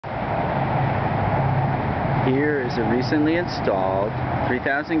Here is a recently installed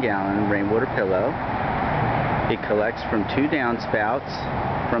 3,000-gallon rainwater pillow. It collects from 2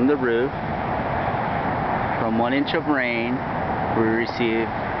 downspouts from the roof. From 1 inch of rain, we receive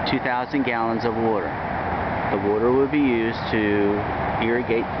 2,000 gallons of water. The water will be used to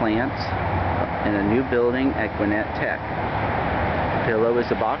irrigate plants in a new building at Gwinnett Tech. The pillow is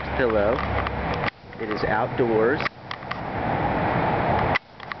a box pillow. It is outdoors.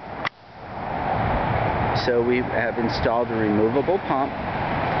 So we have installed a removable pump,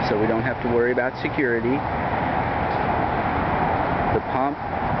 so we don't have to worry about security. The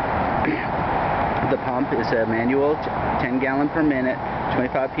pump is a manual 10 gallon per minute,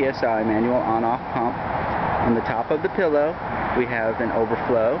 25 psi manual on-off pump. On the top of the pillow, we have an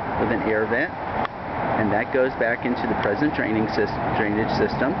overflow with an air vent, and that goes back into the present drainage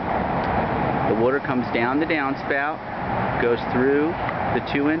system. The water comes down the downspout, goes through the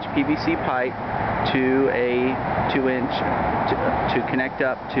 2-inch PVC pipe to a 2-inch to connect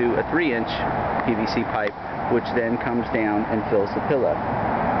up to a 3-inch PVC pipe, which then comes down and fills the pillow.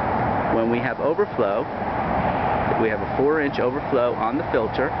 When we have overflow, we have a 4-inch overflow on the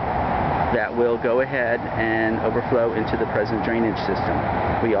filter that will go ahead and overflow into the present drainage system.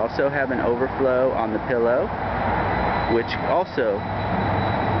 We also have an overflow on the pillow, which also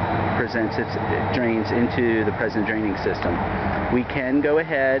drains into the present draining system. We can go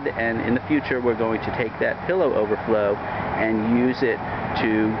ahead, and in the future we're going to take that pillow overflow and use it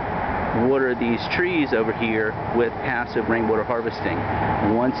to water these trees over here with passive rainwater harvesting.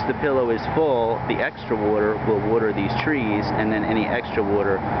 Once the pillow is full, the extra water will water these trees, and then any extra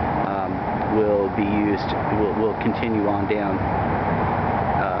water will be used, will continue on down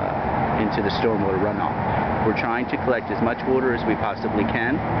into the stormwater runoff. We're trying to collect as much water as we possibly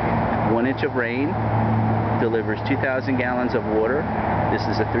can. 1 inch of rain delivers 2,000 gallons of water. This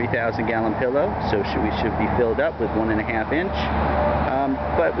is a 3,000 gallon pillow, so we should be filled up with 1.5 inch.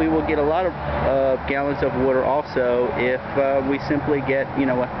 But we will get a lot of gallons of water also if we simply get, a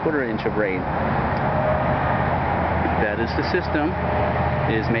 1/4 inch of rain. That is the system.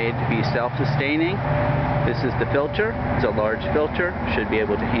 It is made to be self-sustaining. This is the filter. It's a large filter. Should be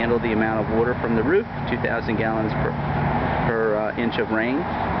able to handle the amount of water from the roof, 2,000 gallons per inch of rain.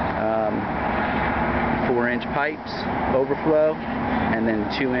 4-inch pipes overflow, and then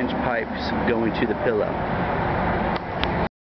 2-inch pipes going to the pillow.